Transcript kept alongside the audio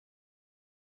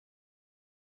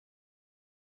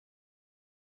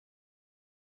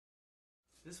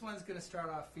This one's going to start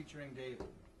off featuring David.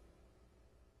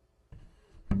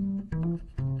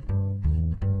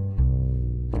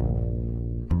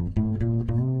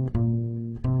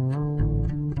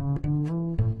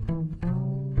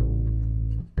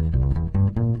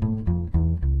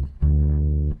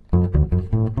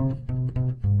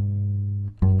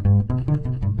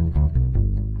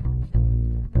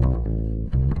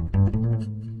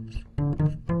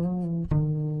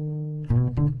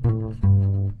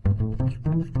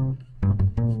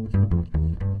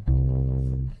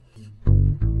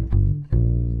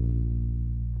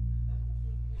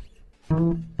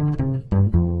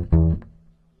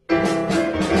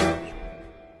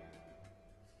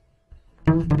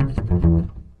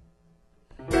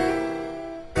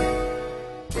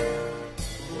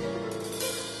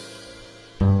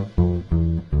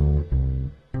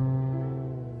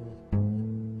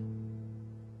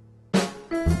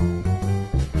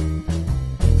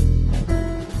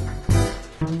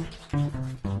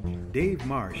 Dave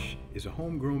Marsh is a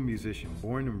homegrown musician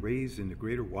born and raised in the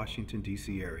greater Washington,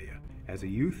 D.C. area. As a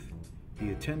youth, he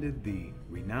attended the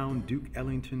renowned Duke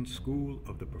Ellington School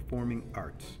of the Performing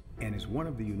Arts and is one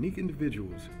of the unique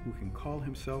individuals who can call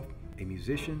himself a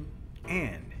musician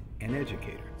and an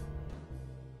educator.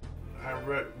 I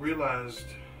realized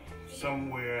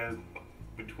somewhere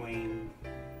between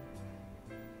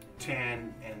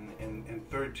 10 and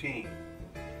 13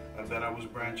 that I was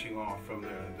branching off from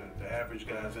the average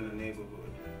guys in the neighborhood.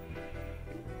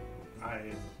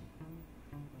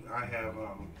 I have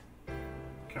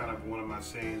kind of one of my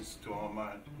sayings to all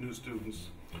my new students: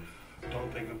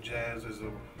 don't think of jazz as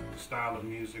a style of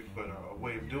music, but a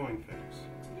way of doing things.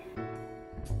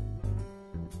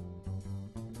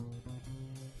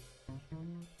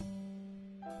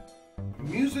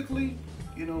 Musically,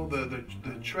 you know, the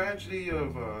tragedy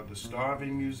of the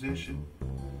starving musician,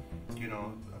 you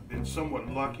know, I've been somewhat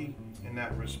lucky in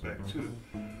that respect too.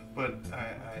 But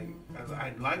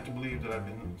I'd like to believe that I've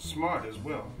been smart as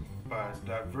well by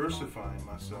diversifying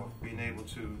myself, being able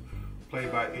to play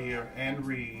by ear and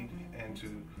read, and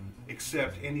to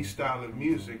accept any style of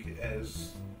music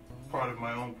as part of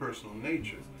my own personal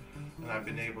nature. And I've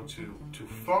been able to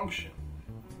function.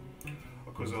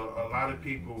 Because a lot of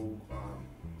people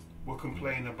will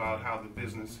complain about how the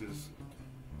business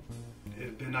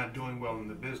they're not doing well in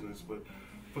the business, but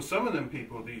for some of them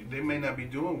people, they may not be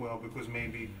doing well because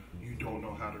maybe you don't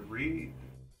know how to read.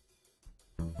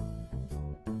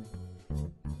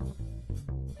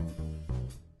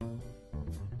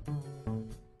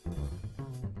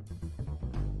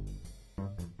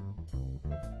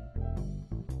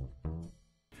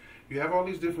 You have all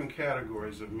these different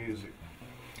categories of music.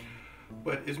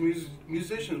 But as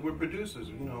musicians, we're producers.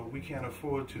 You know, we can't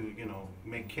afford to, you know,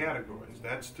 make categories.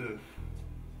 That's to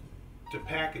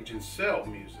package and sell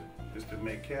music, is to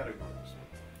make categories.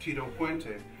 Tito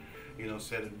Puente, you know,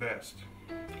 said it best,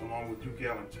 along with Duke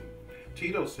Ellington.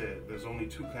 Tito said there's only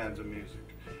two kinds of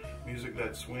music: music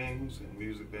that swings and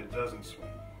music that doesn't swing.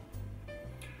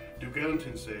 Duke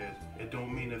Ellington said it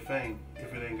don't mean a thing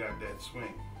if it ain't got that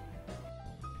swing.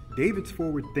 David's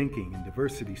forward thinking and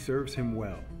diversity serves him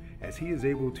well, as he is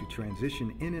able to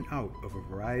transition in and out of a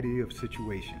variety of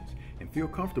situations and feel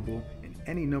comfortable in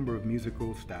any number of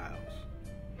musical styles.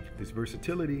 This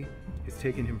versatility has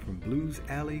taken him from Blues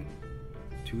Alley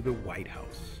to the White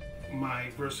House.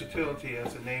 My versatility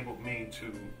has enabled me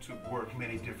to work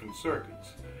many different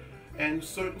circuits. And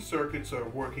certain circuits are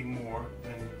working more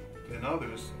than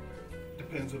others,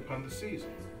 depends upon the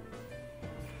season.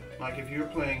 Like if you're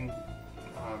playing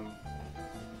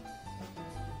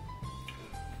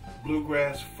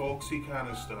bluegrass, folksy kind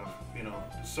of stuff, you know,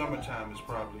 the summertime is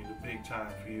probably the big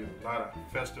time for you. A lot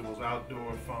of festivals,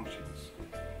 outdoor functions.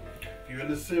 If you're in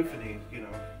the symphony, you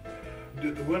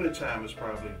know, the wintertime is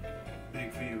probably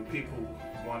big for you. People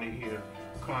want to hear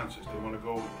concerts. They want to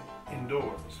go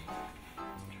indoors.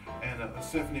 And a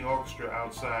symphony orchestra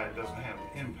outside doesn't have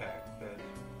the impact that,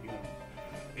 you know,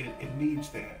 it needs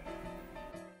to have.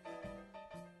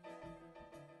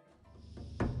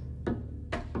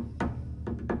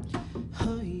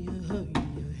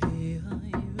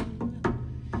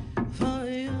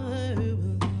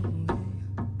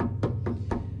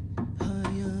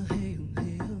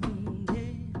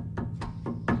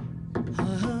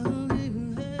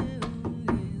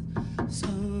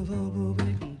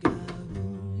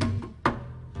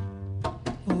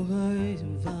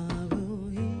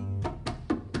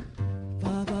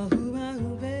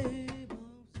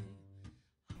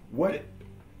 What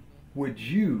would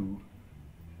you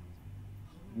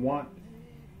want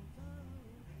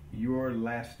your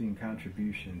lasting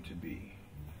contribution to be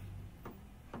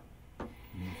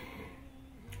musically?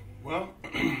 Well,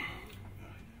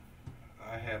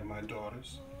 I have my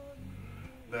daughters.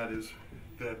 That is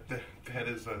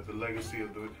the legacy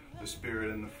of the spirit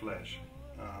and the flesh.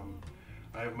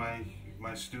 I have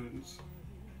my students,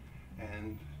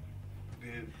 and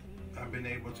I've been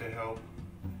able to help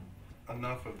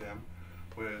enough of them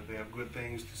where they have good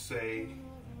things to say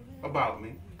about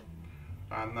me.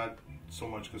 I'm not so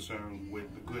much concerned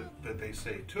with the good that they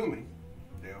say to me.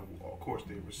 Of course,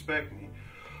 they respect me,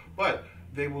 but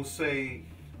they will say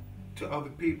to other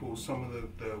people some of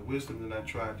the wisdom that I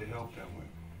tried to help them with.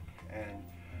 And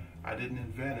I didn't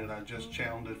invent it, I just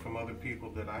channeled it from other people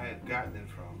that I had gotten it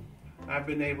from. I've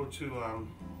been able to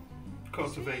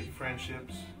cultivate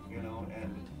friendships, you know,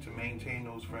 and to maintain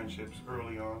those friendships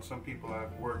early on. Some people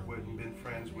I've worked with and been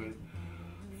friends with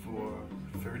for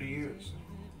 30 years.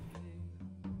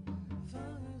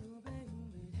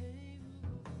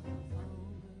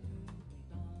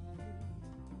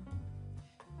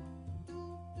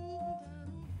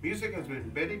 Music has been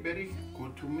very, very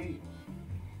good to me.